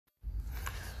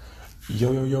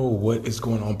Yo, what is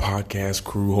going on, podcast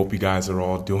crew? Hope you guys are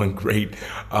all doing great.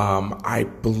 I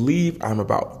believe I'm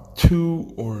about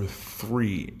 2 or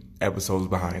 3 episodes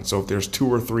behind. So if there's 2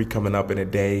 or 3 coming up in a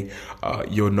day,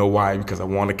 you'll know why, because I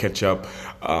want to catch up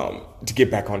to get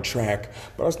back on track.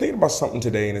 But I was thinking about something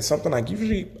today, and it's something I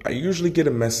usually get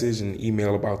a message and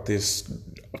email about this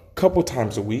a couple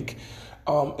times a week.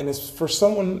 And it's for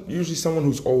usually someone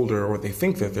who's older, or they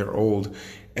think that they're old,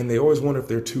 and they always wonder if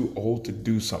they're too old to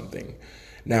do something.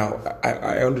 Now,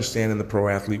 I understand in the pro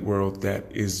athlete world that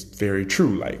is very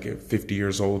true. Like, at 50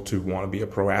 years old to want to be a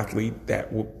pro athlete,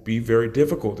 that will be very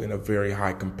difficult in a very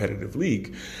high competitive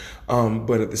league.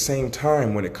 But at the same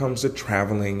time, when it comes to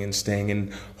traveling and staying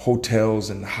in hotels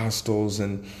and hostels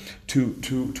and too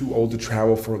old to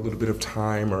travel for a little bit of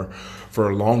time or for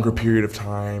a longer period of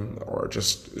time, or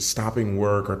just stopping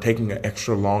work or taking an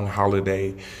extra long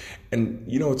holiday. And,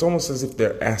 it's almost as if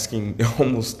they're asking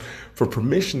almost for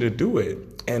permission to do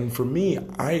it. And for me,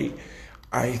 I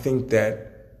think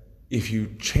that if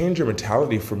you change your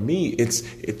mentality, for me,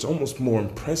 it's almost more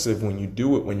impressive when you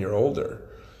do it when you're older.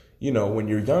 When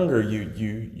you're younger,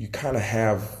 you kind of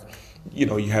have, you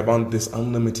have this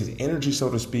unlimited energy, so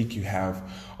to speak. You have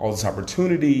all this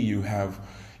opportunity. You have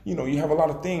a lot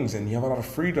of things, and you have a lot of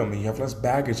freedom, and you have less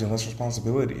baggage and less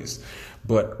responsibilities.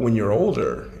 But when you're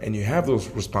older and you have those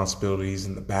responsibilities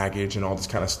and the baggage and all this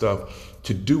kind of stuff,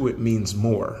 to do it means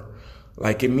more.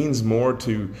 Like, it means more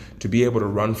to be able to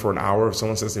run for an hour. If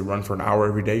someone says they run for an hour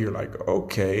every day, you're like,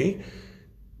 okay.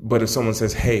 But if someone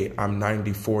says, hey, I'm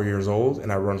 94 years old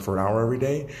and I run for an hour every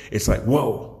day, it's like,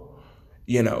 whoa.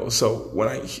 So when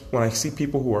I see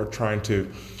people who are trying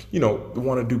to,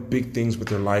 want to do big things with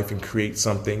their life and create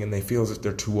something, and they feel as if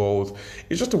they're too old,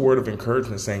 it's just a word of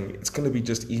encouragement saying it's going to be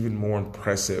just even more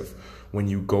impressive when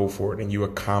you go for it and you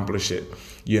accomplish it,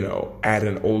 at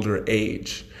an older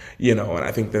age, and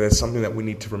I think that that's something that we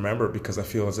need to remember, because I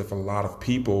feel as if a lot of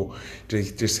people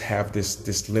just have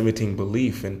this limiting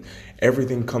belief, and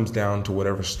everything comes down to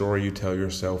whatever story you tell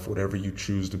yourself, whatever you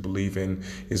choose to believe in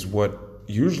is what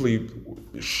usually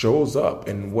shows up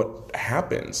and what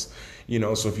happens.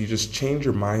 So if you just change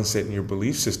your mindset and your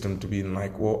belief system to being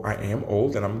like, well, I am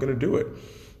old and I'm going to do it.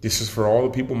 This is for all the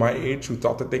people my age who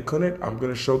thought that they couldn't. I'm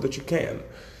going to show that you can.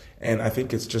 And I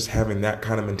think it's just having that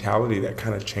kind of mentality that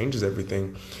kind of changes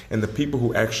everything. And the people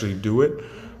who actually do it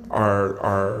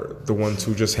are the ones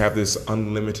who just have this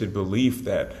unlimited belief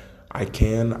that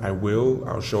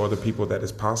I'll show other people that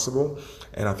it's possible.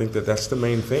 And I think that that's the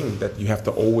main thing, that you have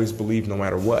to always believe no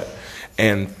matter what.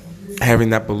 And having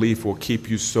that belief will keep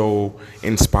you so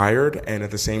inspired, and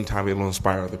at the same time, it'll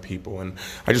inspire other people. And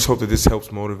I just hope that this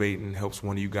helps motivate and helps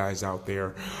one of you guys out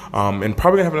there. And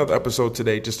probably gonna have another episode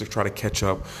today just to try to catch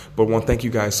up. But I want to thank you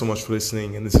guys so much for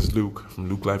listening. And this is Luke from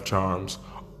Luke Life Charms,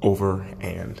 over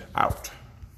and out.